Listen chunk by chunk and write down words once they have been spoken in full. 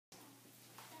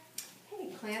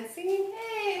Clancy.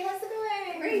 Hey, how's it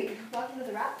going? Great. Welcome to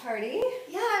the wrap party.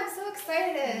 Yeah, I'm so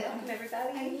excited. Welcome everybody.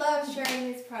 I love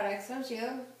sharing these products, don't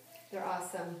you? They're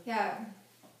awesome. Yeah.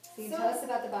 So you can tell us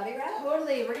about the body wrap?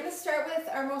 Totally. We're going to start with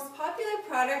our most popular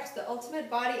product, the Ultimate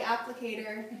Body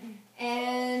Applicator.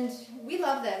 And we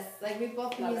love this. Like, we've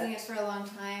both been using it for a long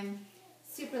time.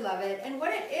 Super love it. And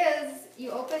what it is, you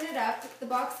open it up. The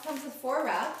box comes with 4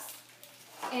 wraps.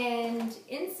 And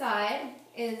inside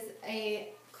is a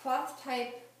cloth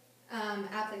type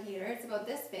applicator. It's about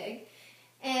this big.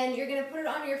 And you're going to put it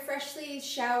on your freshly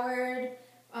showered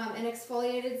and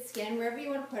exfoliated skin, wherever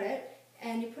you want to put it.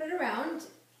 And you put it around.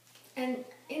 And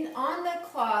on the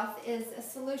cloth is a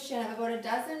solution of about a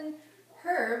dozen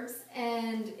herbs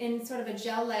and in sort of a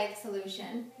gel-like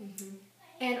solution.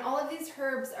 And all of these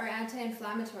herbs are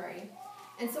anti-inflammatory.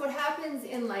 And so what happens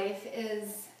in life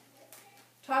is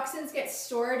toxins get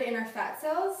stored in our fat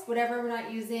cells, whatever we're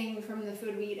not using from the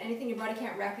food we eat, anything your body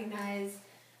can't recognize,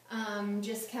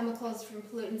 just chemicals from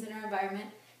pollutants in our environment,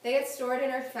 they get stored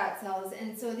in our fat cells.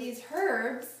 And so these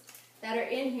herbs that are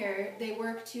in here, they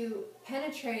work to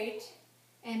penetrate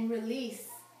and release.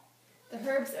 The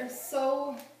herbs are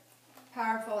so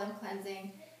powerful and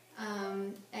cleansing.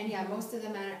 And yeah, most of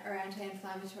them are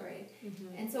anti-inflammatory.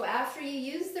 And so after you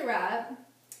use the wrap,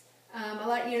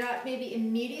 you're not maybe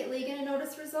immediately going to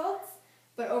notice results,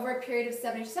 but over a period of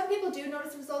 70, some people do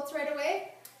notice results right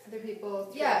away. Other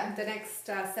people, the next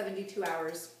 72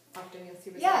 hours, often you'll see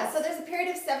results. Yeah, so there's a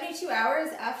period of 72 hours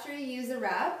after you use a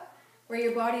wrap where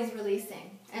your body's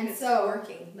releasing. And it's still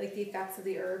working. Like the effects of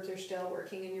the herbs are still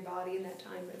working in your body in that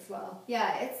time as well.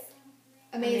 Yeah, it's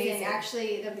amazing.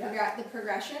 Actually, the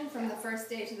progression from the first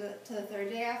day to the third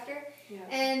day after.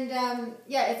 And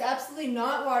it's absolutely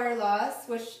not water loss,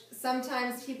 which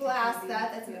sometimes people ask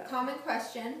that. That's a common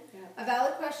question, a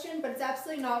valid question, but it's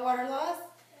absolutely not water loss.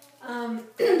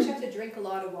 You have to drink a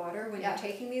lot of water when you're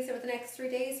taking these over the next 3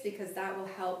 days, because that will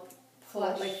help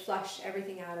flush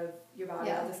everything out of your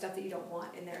body, all the stuff that you don't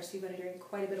want in there. So you've got to drink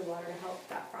quite a bit of water to help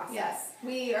that process. Yes,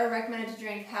 we are recommended to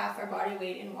drink half our body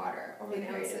weight in water over the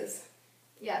period. Ounces.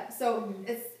 Yeah, so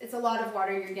it's a lot of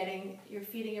water you're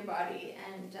feeding your body,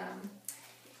 and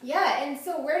and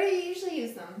so where do you usually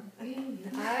use them? I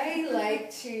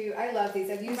love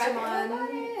these. I've used them on,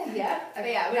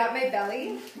 I've got my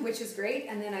belly, which is great,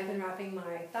 and then I've been wrapping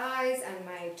my thighs and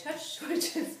my tush,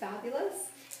 which is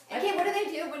fabulous. Okay, what do they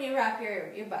do when you wrap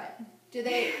your butt? Do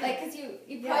they, because you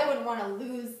probably wouldn't want to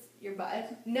lose your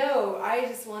butt. No, I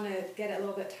just want to get it a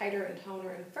little bit tighter and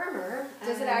toner and firmer.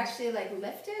 Does it actually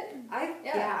lift it?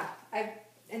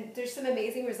 And there's some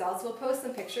amazing results. We'll post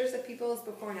some pictures of people's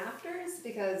before and afters,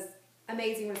 because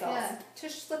amazing results. Yeah.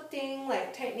 Tush lifting,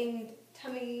 tightening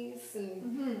tummies,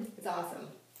 and it's awesome.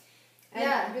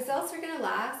 And results are going to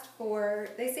last for,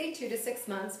 they say 2 to 6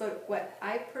 months, but what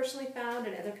I personally found,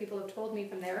 and other people have told me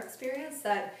from their experience,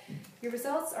 that your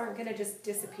results aren't going to just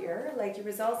disappear. Your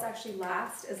results actually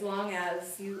last as long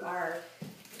as you are,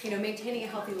 maintaining a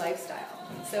healthy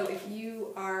lifestyle. So if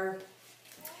you are,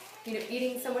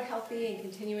 eating somewhat healthy and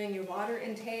continuing your water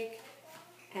intake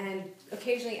and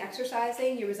occasionally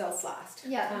exercising, your results last.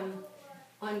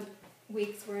 On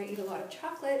weeks where I eat a lot of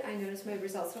chocolate, I notice my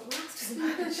results don't last as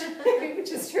much, which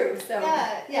is true. So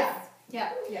And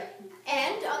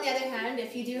on the other hand,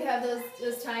 if you do have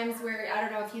those times where, I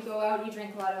don't know, if you go out, you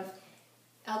drink a lot of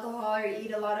alcohol or you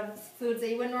eat a lot of foods that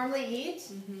you wouldn't normally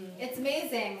eat, it's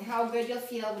amazing how good you'll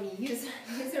feel when you use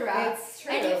a wrap. It's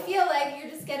true. And you feel like you're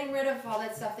just getting rid of all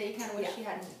that stuff that you kind of wish you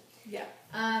hadn't.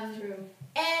 True.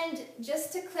 And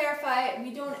just to clarify,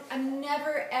 I'm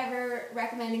never ever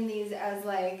recommending these as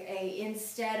a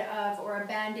instead of or a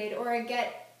Band-Aid or a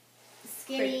get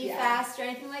skinny fast or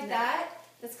anything like that.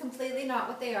 That's completely not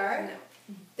what they are. No.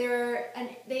 They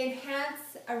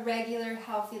enhance a regular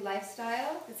healthy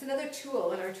lifestyle. It's another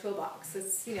tool in our toolbox.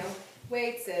 It's,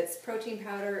 weights, it's protein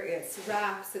powder, it's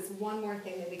wraps, it's one more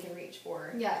thing that we can reach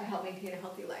for to help maintain a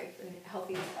healthy life and a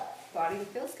healthy body that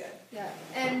feels good. Yeah.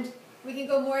 And we can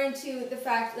go more into the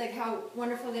fact how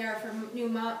wonderful they are for not new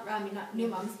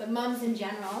moms, but moms in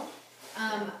general.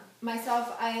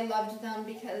 Myself, I loved them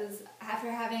because after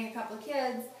having a couple of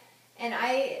kids, and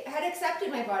I had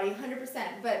accepted my body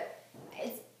 100%, but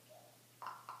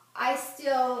I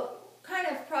still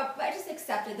I just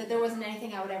accepted that there wasn't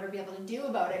anything I would ever be able to do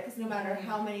about it, because no matter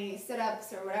how many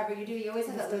sit-ups or whatever you do, you always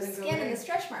have that loose skin and the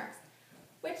stretch marks,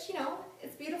 which,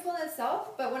 it's beautiful in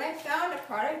itself. But when I found a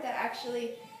product that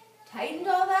actually tightened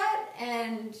all that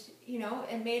and,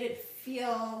 and made it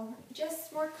feel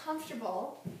just more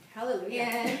comfortable. Hallelujah.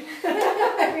 And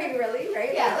I mean, really,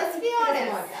 right? Yeah, let's be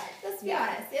honest. Let's be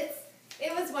honest.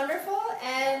 It was wonderful,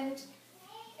 and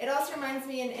it also reminds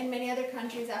me in many other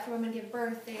countries after women give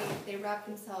birth, they wrap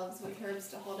themselves with herbs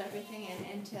to hold everything in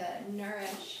and to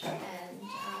nourish, and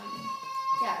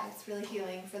yeah, it's really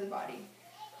healing for the body.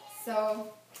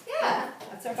 So yeah,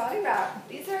 that's our body wrap.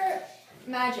 These are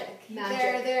magic.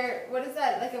 They're what is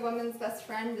that, like a woman's best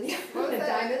friend? What was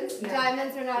that? Diamonds? No.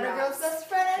 Diamonds are not Wraps. a girl's best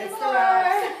friend anymore. It's the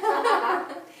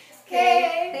wraps.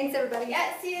 Okay. Thanks everybody.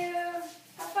 Yeah, see you.